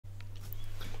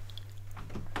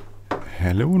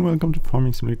Hello and welcome to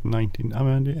Farming Simulator 19. I'm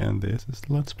Andy and this is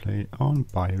Let's Play on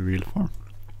Buy a Real Farm.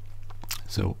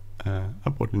 So, I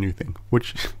bought a new thing,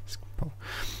 which is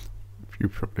you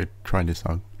probably tried this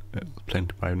out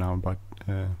plenty by now, but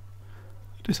I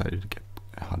decided to get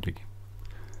a Huddig.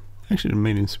 Actually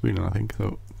made in Sweden, I think,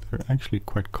 so they're actually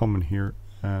quite common here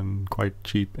and quite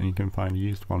cheap, and you can find a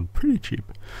used one pretty cheap.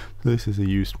 So this is a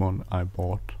used one I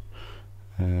bought.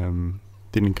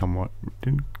 Didn't come with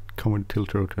a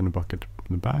tilt rotor and a bucket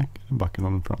in the back and a bucket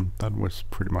on the front. That was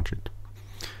pretty much it.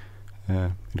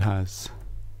 It has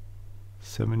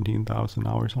 17,000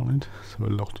 hours on it, so a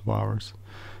lot of hours.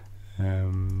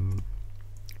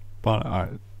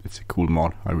 But it's a cool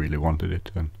mod. I really wanted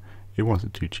it, and it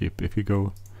wasn't too cheap. If you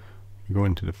go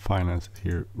into the finances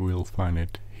here, we'll find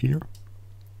it here.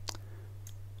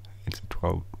 It's a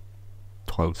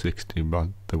 1260, but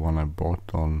the one I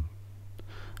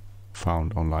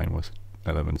found online was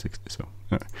 1160. So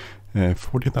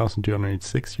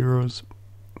 40,286 euros.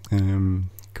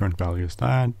 Current value is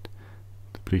that.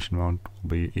 Depletion amount will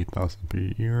be 8,000 per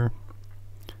year.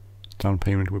 Down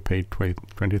payment we paid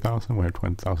 20,000. We have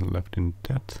 20,000 left in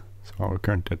debt. So our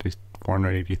current debt is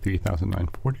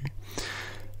 483,940,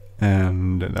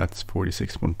 and that's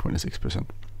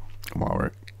 46.26% of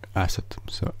our assets.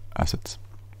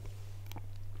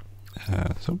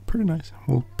 So pretty nice.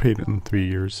 We'll pay it in 3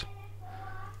 years.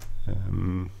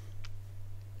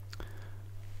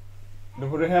 Då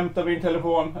får du hämta min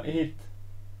telefon hit.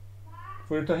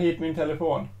 Får du ta hit min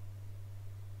telefon?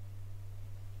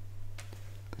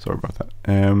 Sorry about that.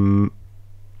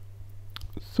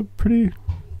 So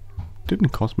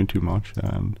didn't cost me too much,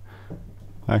 and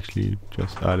I actually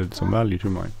just added some value to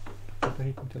mine. Ta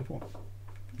hit min telefon.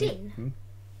 Din?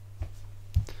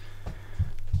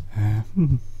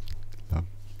 Love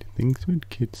things with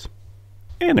kids.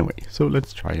 Anyway, so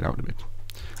let's try it out a bit.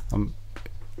 I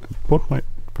bought my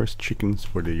first chickens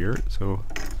for the year, so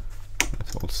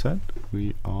that's all set.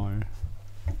 We are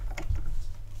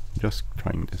just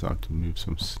trying this out to move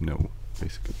some snow,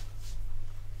 basically.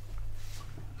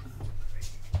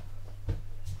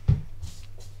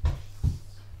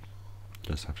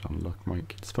 Just have to unlock my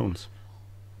kids' phones.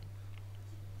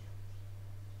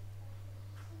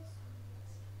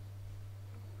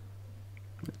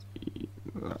 Let's see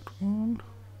that one.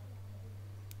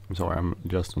 I'm sorry, I'm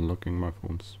just unlocking my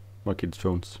kids'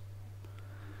 phones,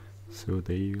 so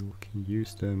they can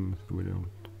use them, so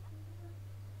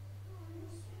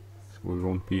we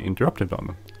won't be interrupted on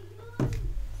them. We'll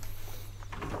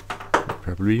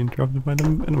probably be interrupted by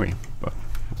them anyway, but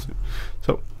let's see.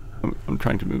 So I'm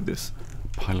trying to move this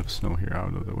pile of snow here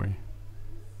out of the way.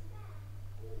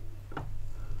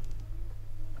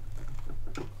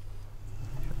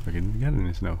 If I can get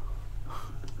any snow.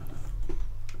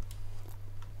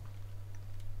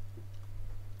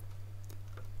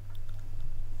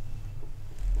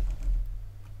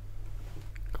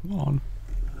 Come on.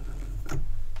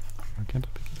 Why can't I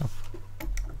pick it up?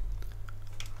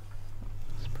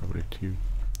 It's probably too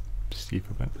steep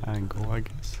of an angle, I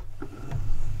guess. Oh,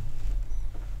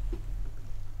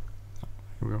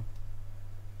 here we go.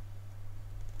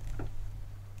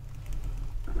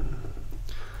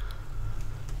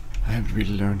 I haven't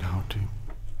really learned how to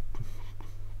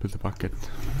put the bucket,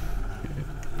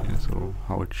 so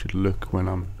how it should look when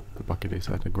the bucket is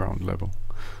at the ground level.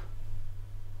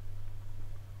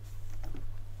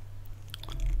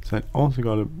 So I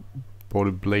also bought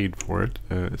a blade for it,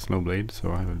 a snow blade,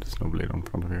 so I have a snow blade on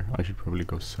front of here. I should probably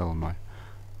go sell my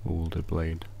older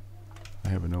blade. I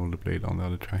have an older blade on the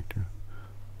other tractor,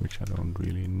 which I don't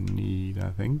really need,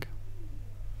 I think.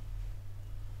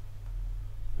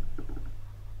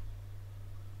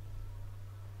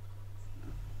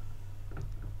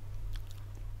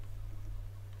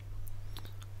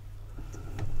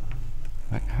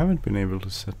 I haven't been able to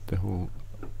set the whole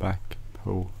back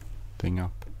hoe thing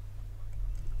up.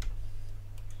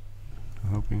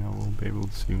 I'm hoping I will be able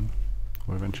to soon,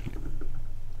 or eventually.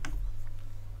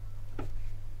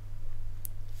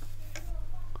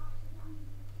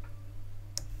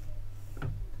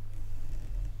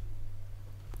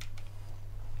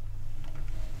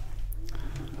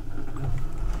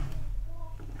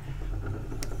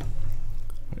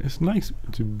 It's nice.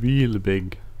 It's a really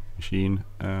big machine,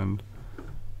 and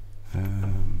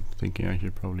thinking I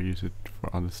should probably use it for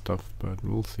other stuff, but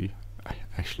we'll see. I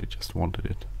actually just wanted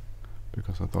it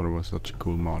because I thought it was such a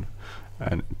cool mod,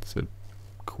 and it's a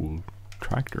cool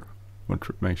tractor.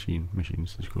 Machine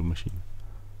is such a cool machine.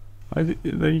 That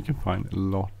you can find a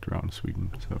lot around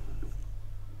Sweden, so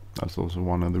that's also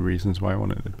one of the reasons why I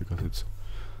wanted it, because it's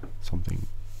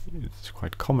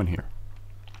quite common here.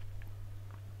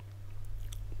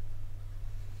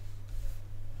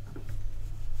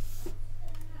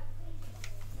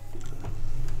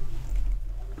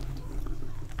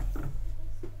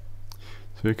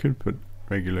 So you could put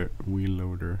regular wheel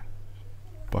loader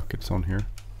buckets on here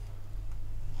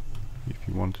if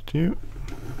you wanted to.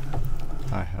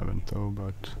 I haven't though,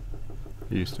 but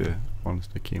I used the ones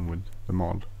that came with the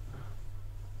mod.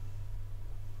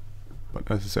 But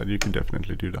as I said, you can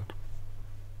definitely do that.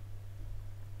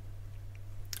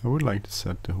 I would like to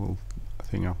set the whole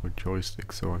thing up with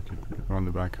joystick so I could run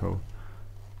the backhoe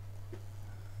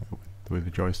with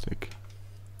the joystick.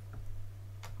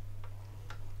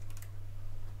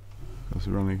 Because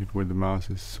running it with the mouse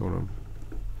is sort of,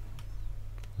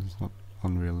 it's not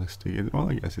unrealistic. Well,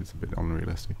 I guess it's a bit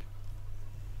unrealistic.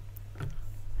 I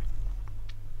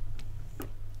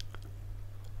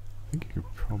think you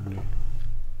could probably,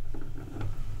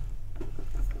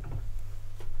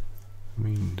 I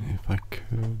mean, if I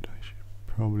could, I should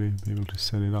probably be able to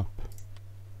set it up.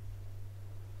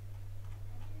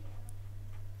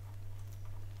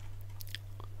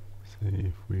 Say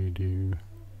if we do,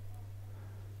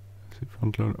 see,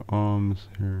 front load arms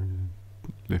here,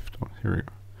 lift arms, here we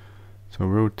go. So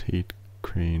rotate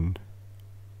crane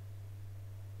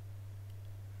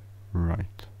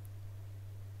right.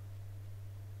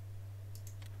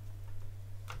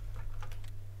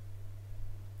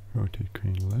 Rotate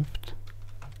crane left.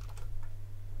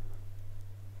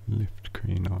 Lift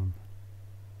crane arm.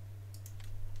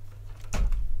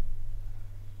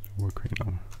 Lower crane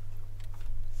arm.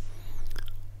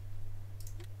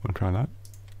 We'll try that.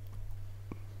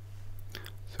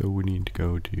 So we need to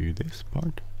go to this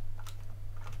part.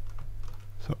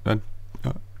 So that,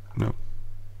 no,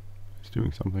 it's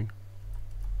doing something.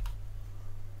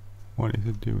 What is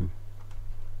it doing?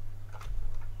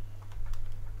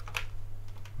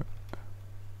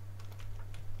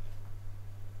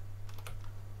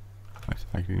 It's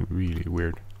acting really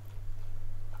weird.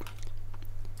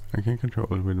 I can control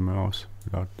it with the mouse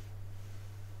without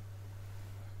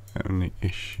any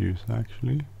issues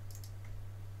actually.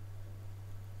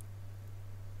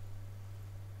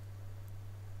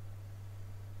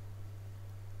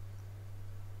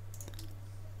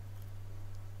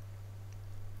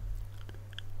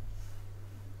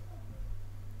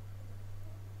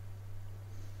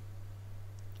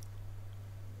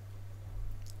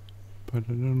 But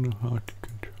I don't know how to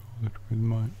control it with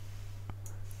my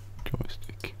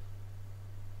joystick.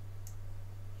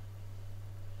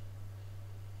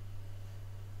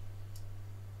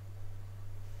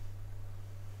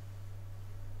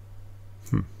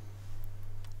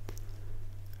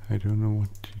 I don't know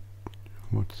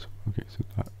what's okay, so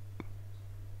that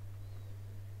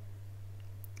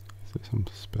is there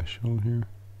something special here?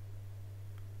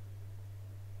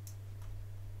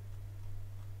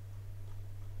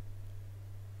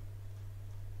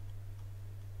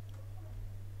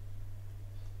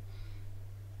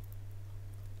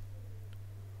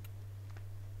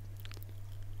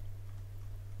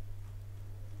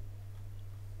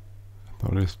 I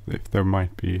thought if there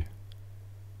might be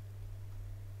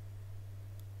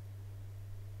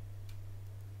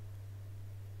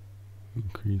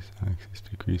increase axis,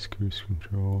 decrease cruise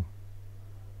control,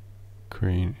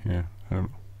 crane, yeah, I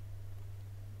don't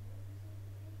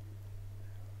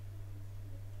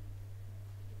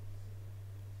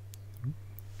know.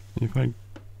 If I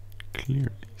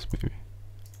clear these maybe.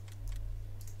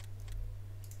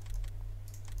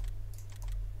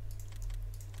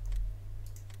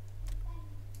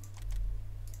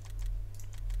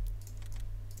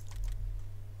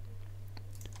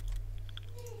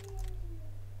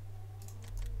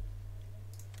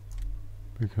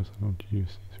 Because I don't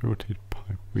use this rotate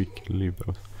pipe, we can leave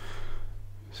those.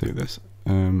 Say this.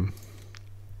 If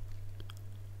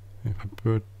I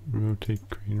put rotate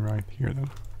crane right here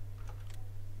then.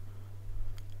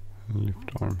 And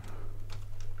lift arm.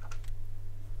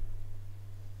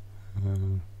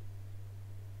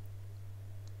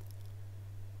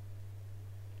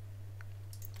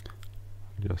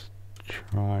 Just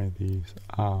try these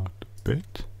out a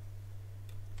bit.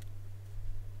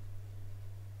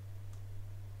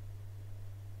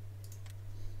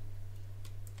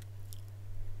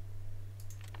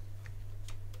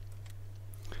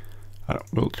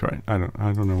 We'll try. I don't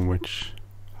know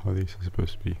how these are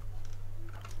supposed to be.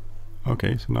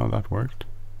 Okay, so now that worked.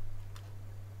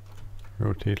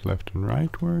 Rotate left and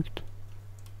right worked.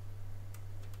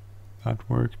 That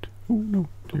worked. Oh no,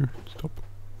 dear, stop.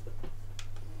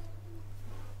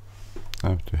 I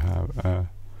have to have a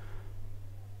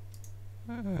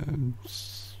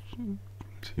see,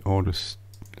 Autosteer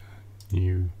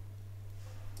new.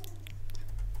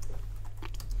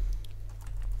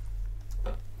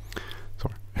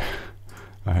 Sorry,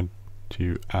 I had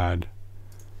to add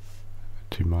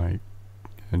to my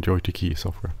Joy2Key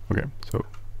software. Okay, so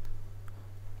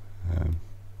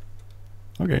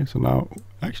Okay, so now,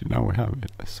 actually now we have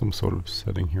it, some sort of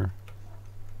setting here.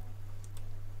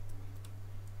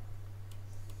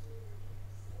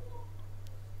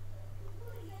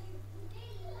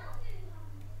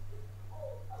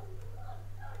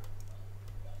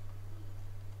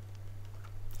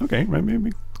 Okay, maybe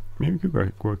we could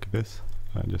work with this.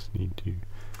 I just need to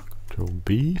Control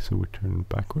B, so we turn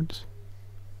backwards.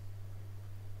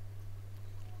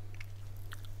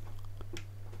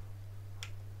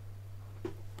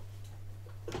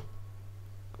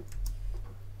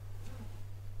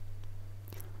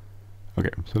 Okay,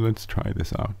 so let's try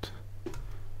this out.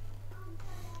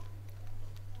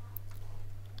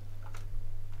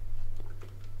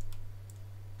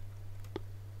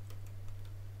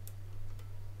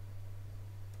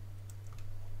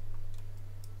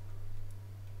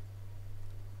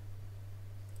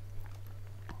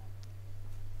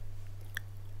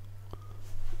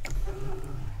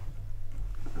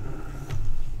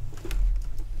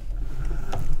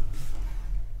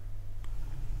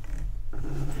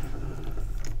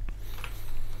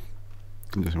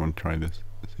 I just want to try this,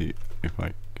 see if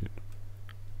I could.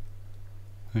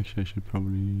 Actually, I should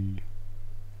probably.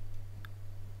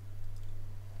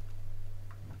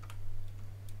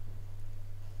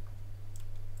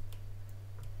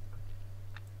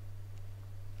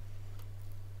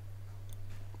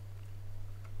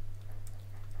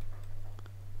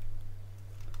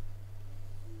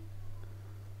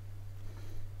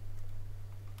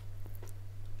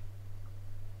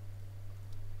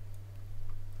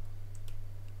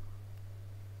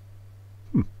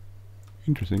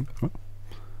 Interesting. Well,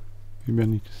 maybe I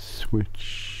need to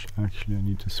switch. Actually, I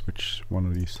need to switch one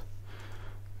of these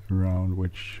around,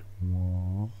 which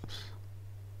was.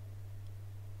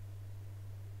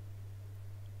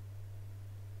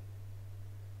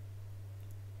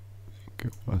 I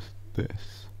think it was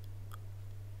this.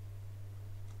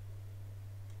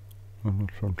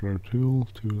 Not front loader tool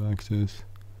axis.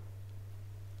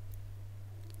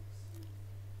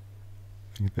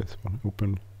 I think this one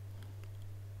open.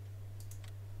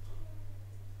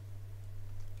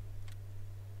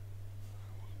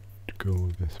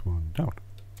 Go this one down.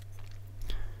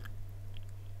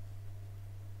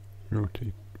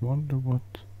 Rotate. Wonder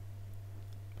what.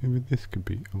 Maybe this could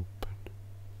be open.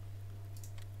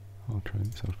 I'll try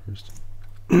this out first.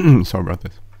 Sorry about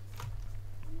this.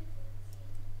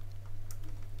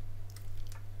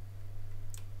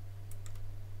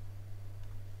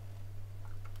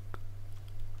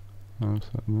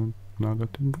 So no,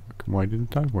 that didn't work. Why didn't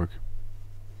that work?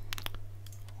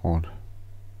 Odd.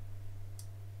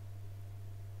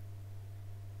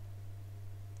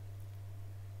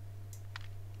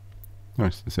 No,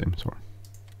 it's the same, sorry.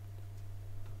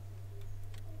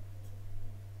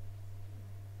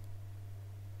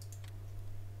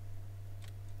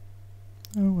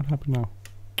 Oh, what happened now?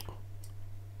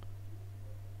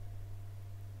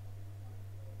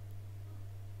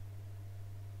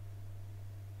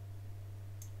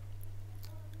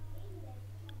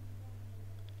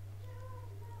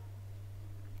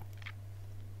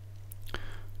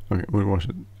 Okay, what was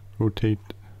it? Rotate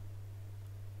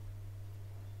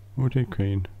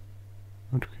crane,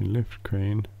 lift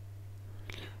crane,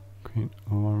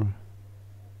 arm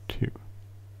 2.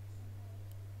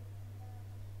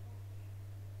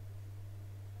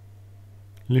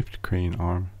 Lift crane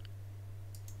arm,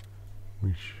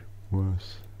 which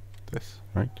was this,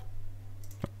 right?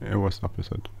 No, it was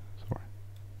opposite, sorry.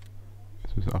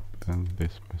 This was up and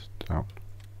this was down.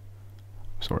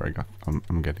 Sorry,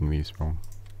 I'm getting these wrong.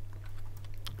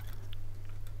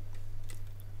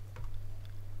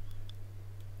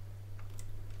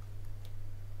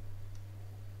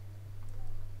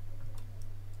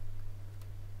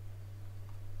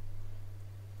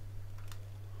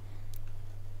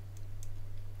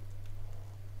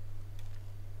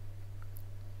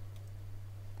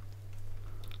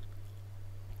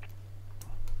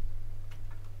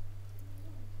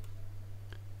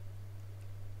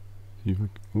 See if I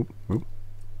can, oh. Oh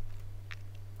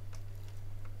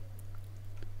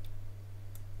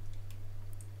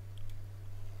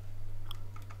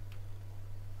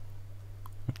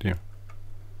dear.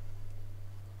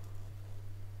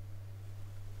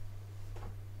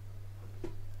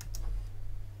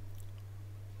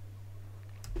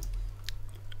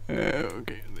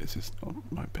 Okay, this is not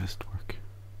my best work.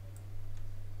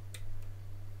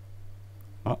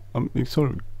 It's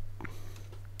sort of.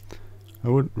 I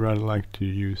would rather like to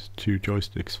use 2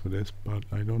 joysticks for this, but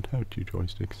I don't have 2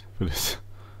 joysticks for this.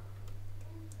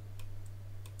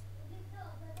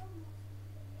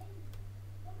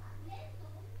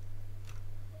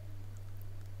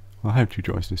 I have 2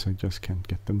 joysticks, I just can't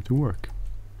get them to work.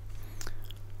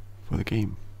 for the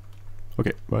game.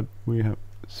 Okay, but we have,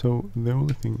 so the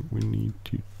only thing we need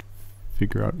to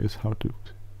figure out is how to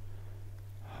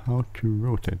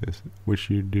rotate this, which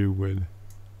you do with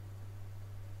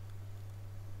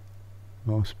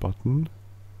mouse button.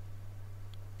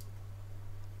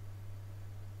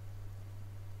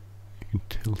 You can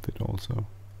tilt it also.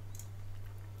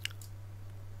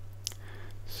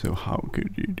 So how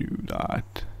could you do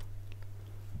that?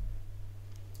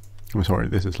 I'm sorry,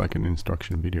 this is like an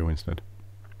instruction video instead.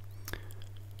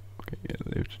 Okay,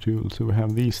 lift tool. So we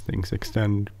have these things,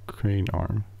 extend crane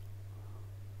arm.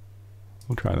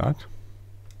 We'll try that.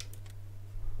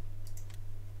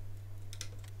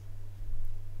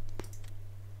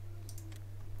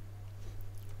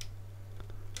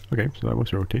 Okay, so that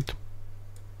was rotate.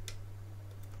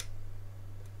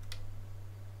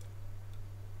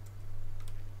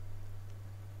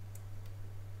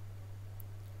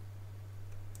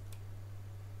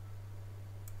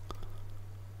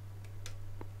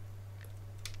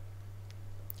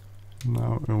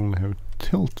 Now we only have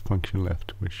tilt function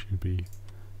left, which should be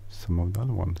some of the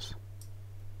other ones.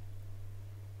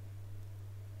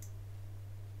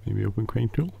 Maybe open crane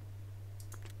tool.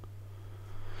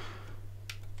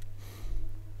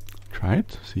 Try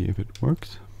it, see if it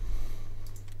works.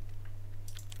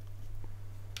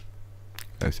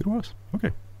 Yes, it was.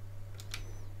 Okay.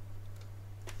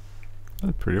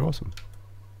 That's pretty awesome.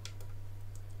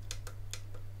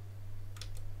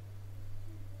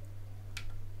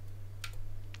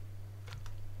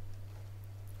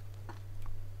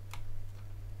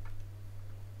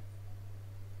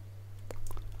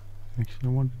 Actually,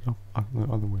 I wanted it up the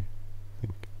other way, I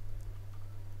think.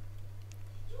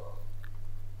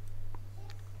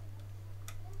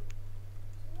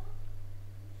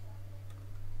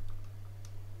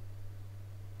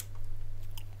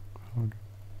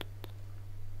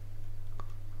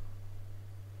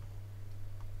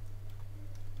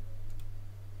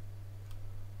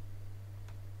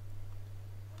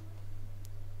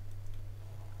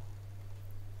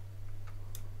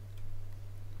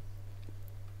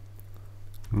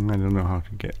 I don't know how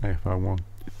to get, if I want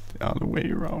it the other way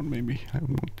around, maybe I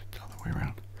want it the other way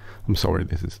around. I'm sorry,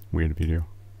 this is a weird video.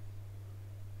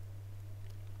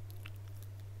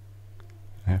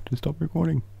 I have to stop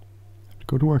recording. I have to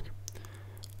go to work.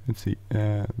 Let's see,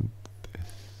 this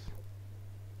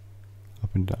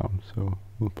up and down, so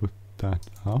we'll put that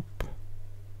up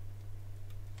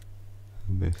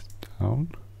and this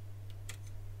down.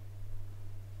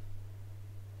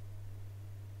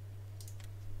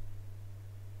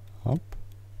 Up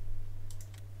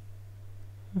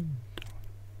and down.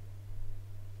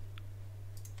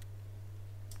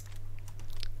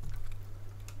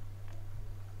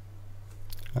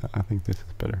 I think this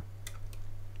is better.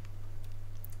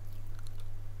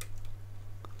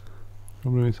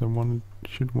 Problem is I want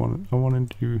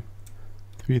to do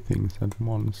 3 things at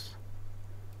once.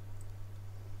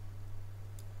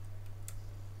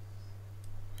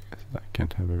 I guess I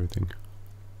can't have everything.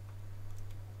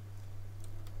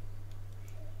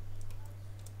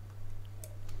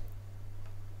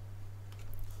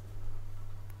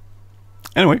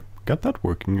 Anyway, got that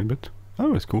working a bit. That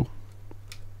was cool.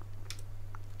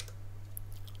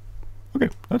 Okay,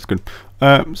 that's good.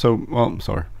 Well,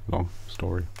 sorry, long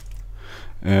story.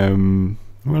 I'm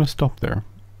gonna stop there.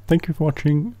 Thank you for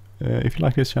watching. If you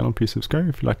like this channel, please subscribe.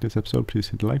 If you like this episode, please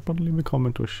hit the like button, leave a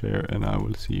comment or share, and I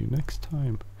will see you next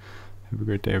time. Have a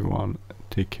great day, everyone.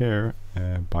 Take care.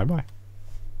 Bye bye.